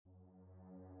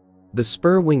The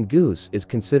spur-winged goose is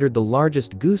considered the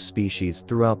largest goose species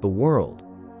throughout the world,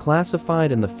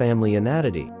 classified in the family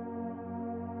Anatidae.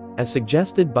 As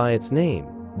suggested by its name,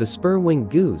 the spur-winged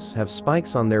goose have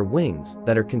spikes on their wings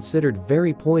that are considered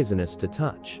very poisonous to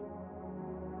touch.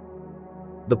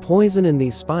 The poison in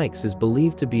these spikes is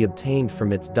believed to be obtained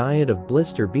from its diet of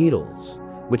blister beetles,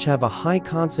 which have a high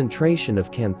concentration of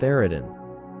cantharidin.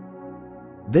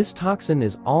 This toxin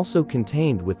is also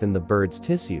contained within the bird's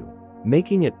tissue,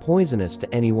 making it poisonous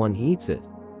to anyone who eats it.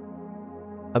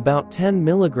 About 10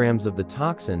 milligrams of the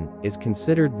toxin is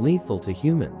considered lethal to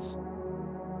humans.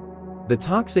 The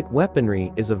toxic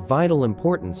weaponry is of vital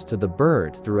importance to the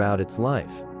bird throughout its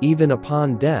life. Even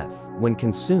upon death, when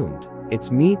consumed,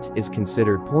 its meat is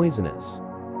considered poisonous.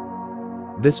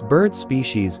 This bird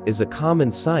species is a common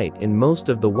sight in most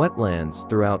of the wetlands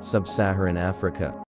throughout sub-Saharan Africa.